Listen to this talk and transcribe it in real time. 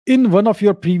In one of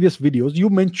your previous videos, you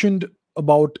mentioned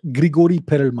about Grigori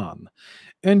Perelman,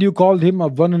 and you called him a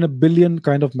one in a billion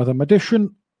kind of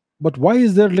mathematician. But why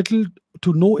is there little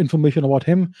to no information about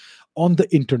him on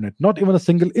the internet? Not even a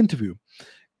single interview.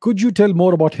 Could you tell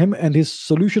more about him and his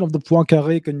solution of the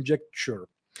Poincaré conjecture?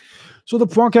 So the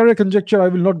Poincaré conjecture, I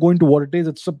will not go into what it is.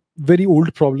 It's a very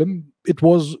old problem. It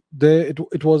was there.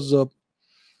 It was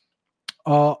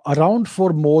around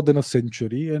for more than a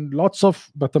century, and lots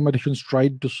of mathematicians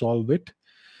tried to solve it,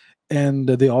 and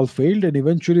they all failed. And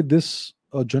eventually, this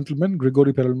gentleman,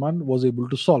 Grigori Perelman, was able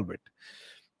to solve it.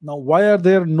 Now, why are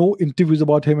there no interviews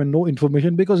about him and no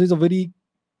information? Because he's a very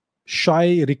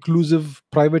shy, reclusive,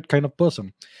 private kind of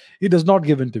person. He does not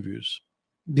give interviews.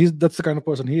 That's the kind of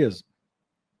person he is.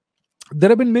 There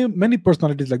have been many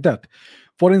personalities like that.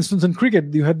 For instance, in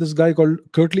cricket, you had this guy called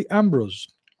Curtly Ambrose,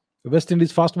 a West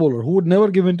Indies fast bowler, who would never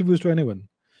give interviews to anyone.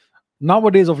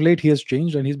 Nowadays, of late, he has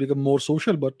changed and he's become more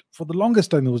social, but for the longest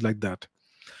time, he was like that.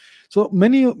 So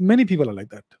many people are like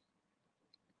that.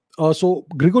 So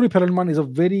Grigori Perelman is a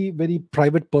very, very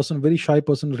private person, very shy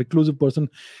person, reclusive person.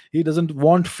 He doesn't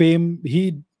want fame.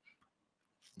 He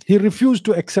refused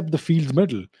to accept the Fields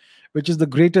Medal, which is the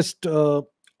greatest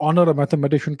honor a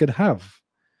mathematician can have.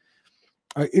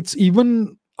 It's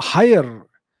even higher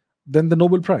than the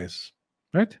Nobel Prize,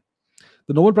 right?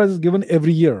 The Nobel Prize is given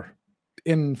every year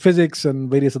in physics and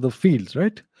various other fields,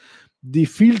 right? The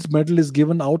Fields Medal is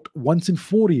given out once in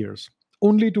 4 years,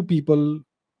 only to people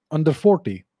under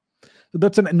 40. So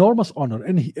that's an enormous honor,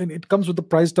 and it comes with a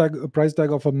price tag of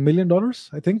 $1 million,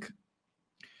 I think.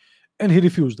 And he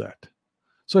refused that.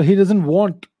 So he doesn't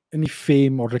want any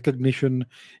fame or recognition.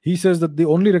 He says that the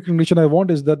only recognition I want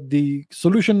is that the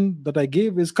solution that I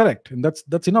gave is correct, and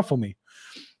that's enough for me.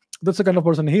 That's the kind of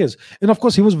person he is. And of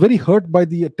course, he was very hurt by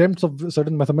the attempts of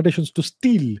certain mathematicians to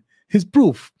steal his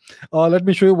proof. Let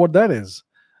me show you what that is.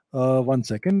 1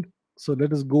 second. So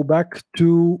let us go back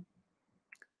to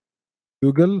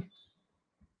Google.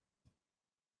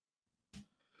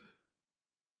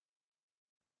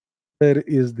 There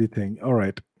is the thing. All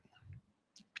right.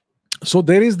 So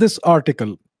there is this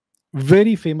article,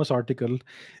 very famous article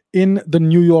in the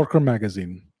New Yorker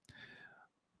magazine,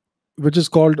 which is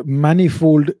called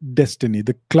Manifold Destiny,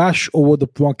 the clash over the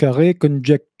Poincaré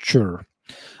conjecture,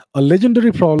 a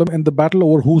legendary problem and the battle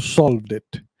over who solved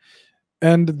it.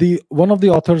 And one of the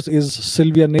authors is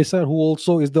Sylvia Nasar, who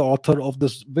also is the author of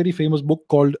this very famous book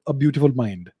called A Beautiful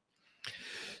Mind.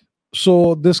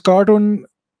 So this cartoon,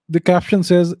 the caption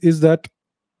says, is that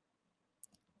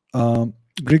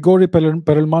Grigori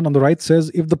Perelman on the right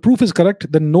says, if the proof is correct,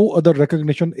 then no other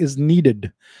recognition is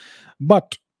needed.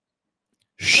 But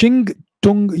Xing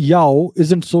Tung Yao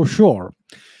isn't so sure.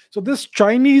 So this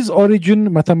Chinese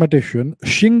origin mathematician,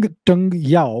 Xing Tung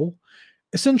Yao,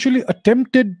 essentially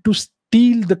attempted to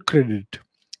steal the credit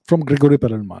from Grigori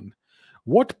Perelman.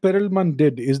 What Perelman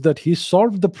did is that he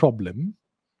solved the problem.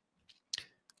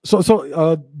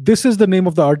 So this is the name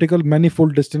of the article,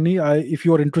 Manifold Destiny. If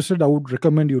you are interested, I would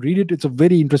recommend you read it. It's a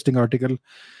very interesting article.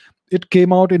 It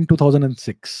came out in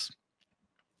 2006.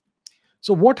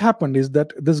 So what happened is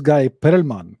that this guy,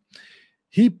 Perelman,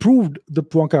 he proved the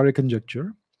Poincaré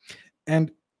conjecture,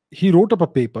 and he wrote up a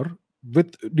paper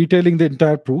with detailing the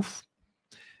entire proof,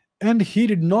 and he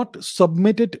did not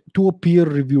submit it to a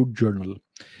peer-reviewed journal.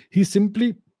 He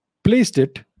simply placed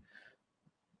it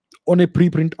on a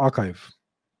preprint archive,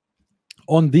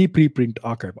 on the preprint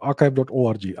archive,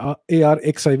 archive.org,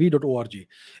 arxiv.org,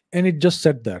 and it just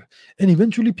sat there. And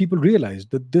eventually people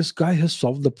realized that this guy has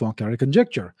solved the Poincaré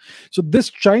conjecture. So this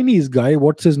Chinese guy,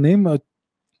 what's his name?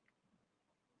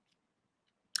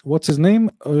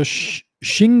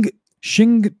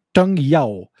 Xing Tung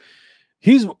Yao.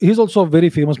 He's also a very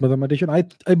famous mathematician. I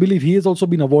believe he has also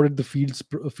been awarded the Fields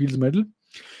Medal.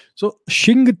 So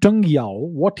Xing Tung Yao,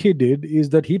 what he did is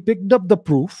that he picked up the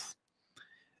proof,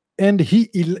 and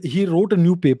he wrote a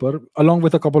new paper along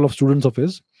with a couple of students of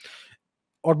his,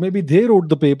 or maybe they wrote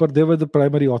the paper, they were the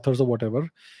primary authors or whatever,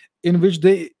 in which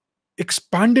they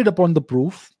expanded upon the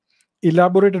proof,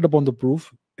 elaborated upon the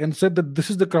proof, and said that this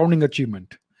is the crowning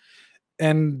achievement.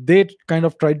 And they kind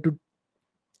of tried to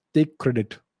take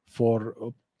credit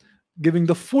for giving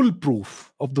the full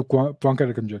proof of the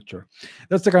Poincaré conjecture.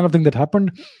 That's the kind of thing that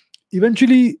happened.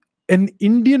 Eventually, an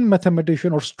Indian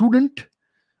mathematician or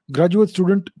graduate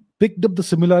student, picked up the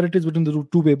similarities between the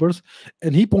two papers,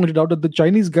 and he pointed out that the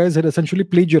Chinese guys had essentially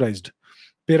plagiarized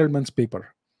Perelman's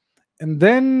paper. And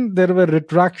then there were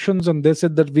retractions, and they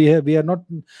said that we are not,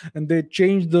 and they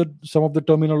changed some of the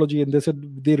terminology, and they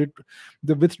said they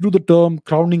withdrew the term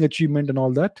crowning achievement and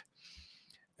all that.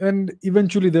 And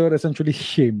eventually they were essentially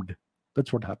shamed.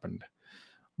 That's what happened.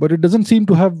 but it doesn't seem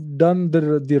to have done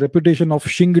the reputation of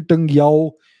Xing Teng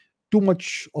Yao too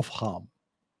much of harm.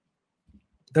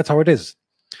 That's how it is.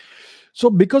 So,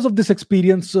 because of this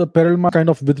experience, Perelman kind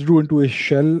of withdrew into his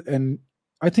shell, and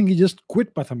I think he just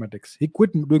quit mathematics. He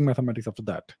quit doing mathematics after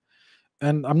that.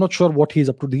 And I'm not sure what he's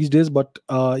up to these days, but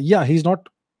yeah, he's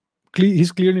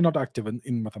clearly not active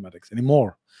in mathematics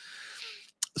anymore.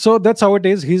 So that's how it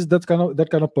is. He's that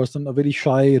kind of person, a very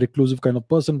shy, reclusive kind of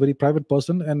person, very private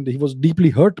person, and he was deeply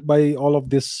hurt by all of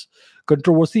this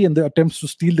controversy and the attempts to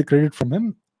steal the credit from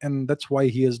him, and that's why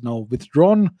he has now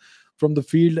withdrawn from the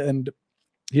field and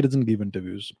he doesn't give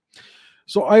interviews.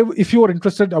 So, if you are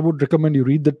interested, I would recommend you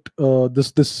read that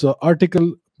this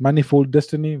article, Manifold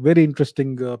Destiny. Very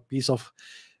interesting piece of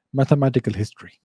mathematical history.